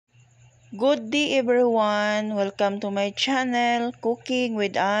Good day everyone! Welcome to my channel, Cooking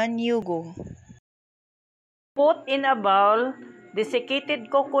with Ann Yugo. Put in a bowl, desiccated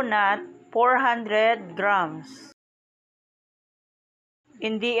coconut, 400 grams.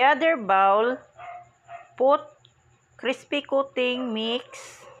 In the other bowl, put crispy coating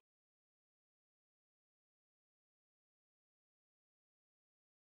mix,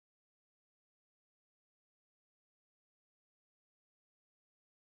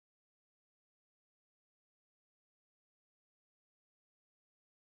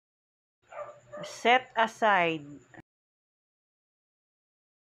 set aside.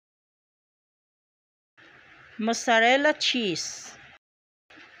 Mozzarella cheese.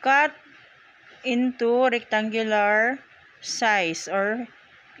 Cut into rectangular size or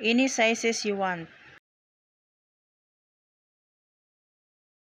any sizes you want.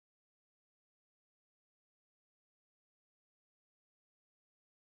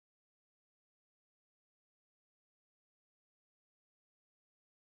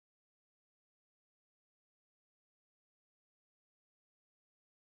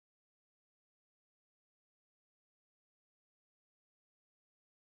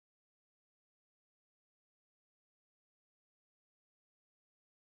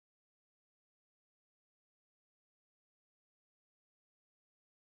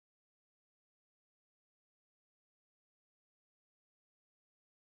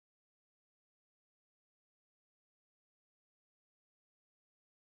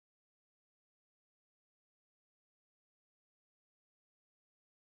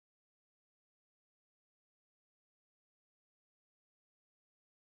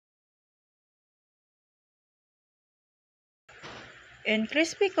 In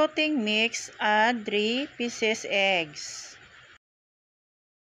crispy coating mix, add 3 pieces eggs.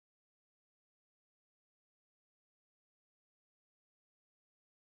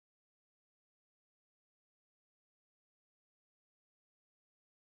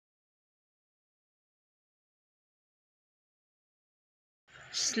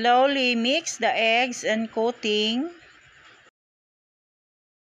 Slowly mix the eggs and coating.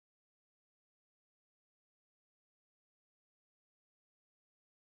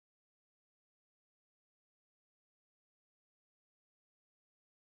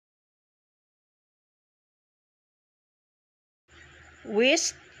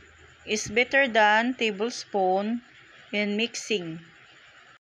 Whisk is better than tablespoon in mixing.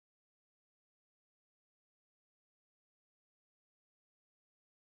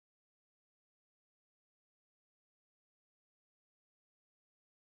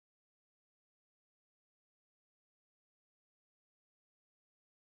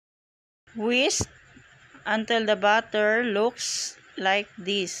 Whisk until the batter looks like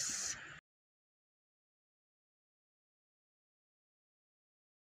this.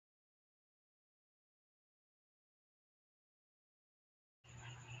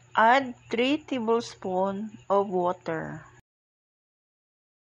 Add 3 tablespoons of water.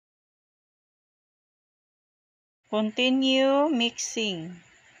 Continue mixing.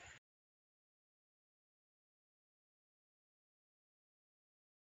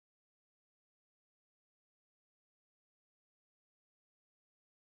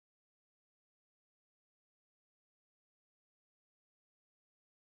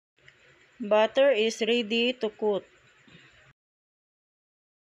 Butter is ready to coat.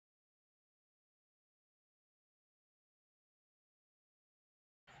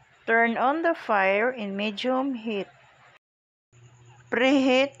 Turn on the fire in medium heat.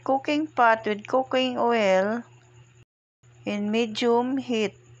 Preheat cooking pot with cooking oil in medium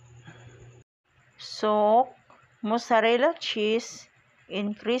heat. Soak mozzarella cheese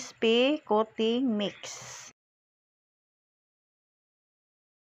in crispy coating mix.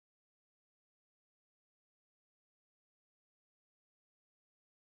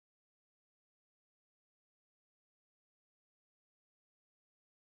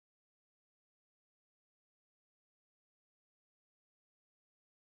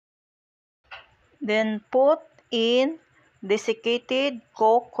 Then put in desiccated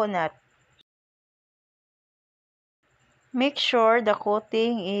coconut. Make sure the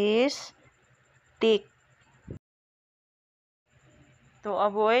coating is thick to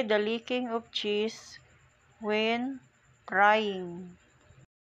avoid the leaking of cheese when frying.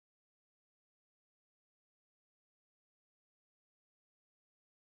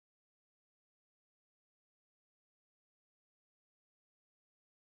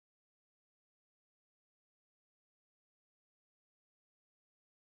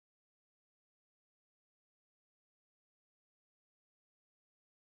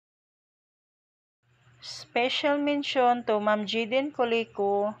 Special mention to Ma'am Jiden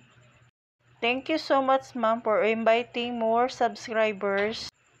Coleco Thank you so much, ma'am, for inviting more subscribers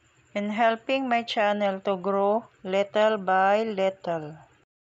and helping my channel to grow little by little.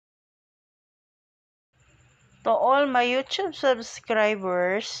 To all my YouTube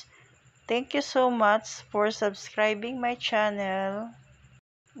subscribers, thank you so much for subscribing my channel.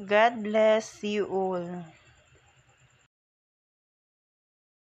 God bless you all.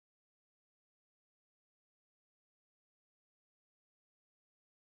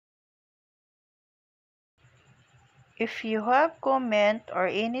 If you have comment or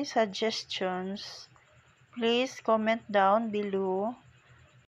any suggestions, please comment down below.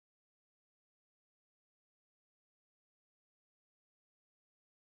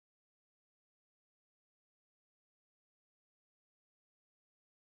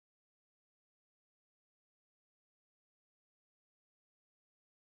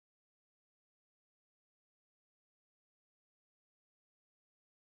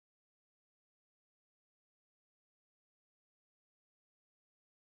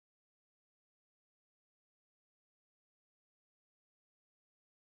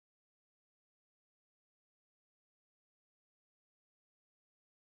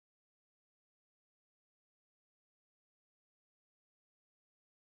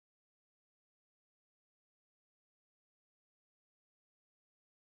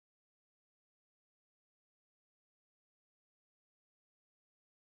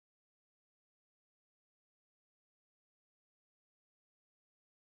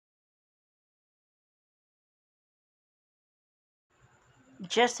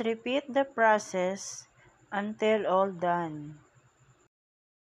 Just repeat the process until all done.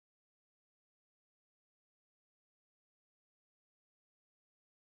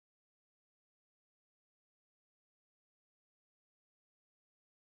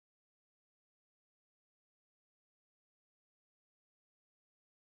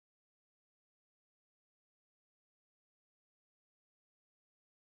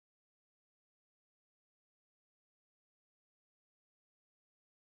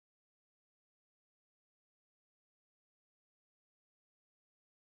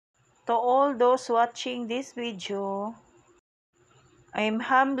 To all those watching this video, I am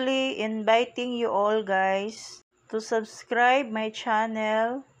humbly inviting you all guys to subscribe my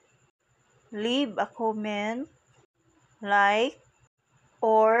channel, leave a comment, like,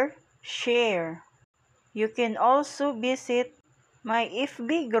 or share. You can also visit my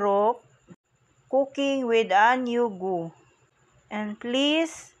FB group, Cooking with Anyugu. And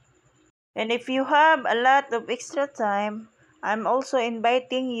please, and if you have a lot of extra time, I'm also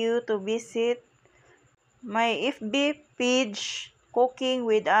inviting you to visit my FB page, Cooking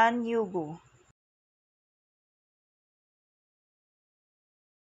with Anyugu.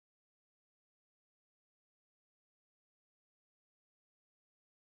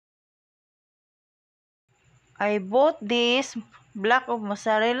 I bought this block of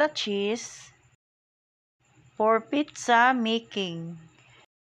mozzarella cheese for pizza making.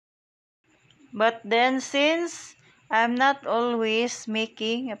 But then since I'm not always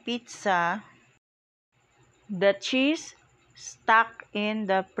making a pizza, the cheese stuck in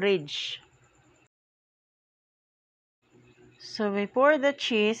the fridge. So before the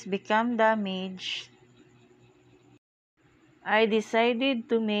cheese become damaged, I decided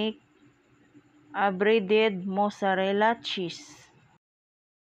to make a breaded mozzarella cheese.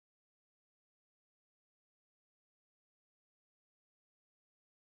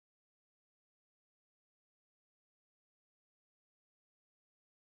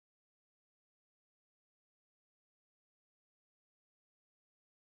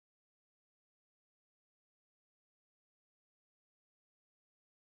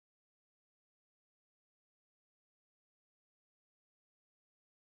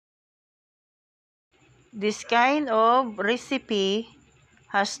 This kind of recipe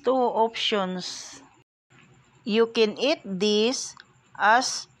has two options. You can eat this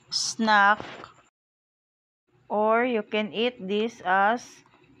as snack or you can eat this as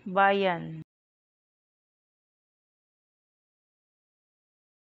bayan.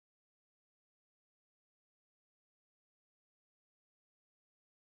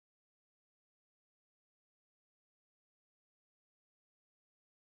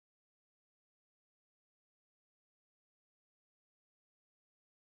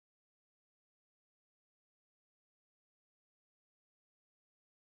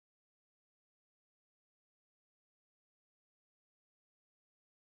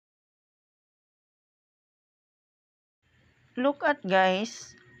 Look at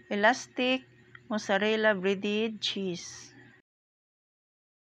guys, elastic mozzarella breaded cheese.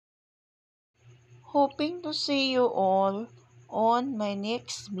 Hoping to see you all on my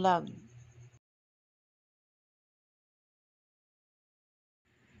next vlog.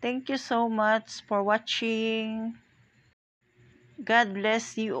 Thank you so much for watching. God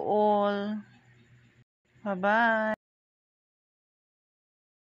bless you all. Bye-bye.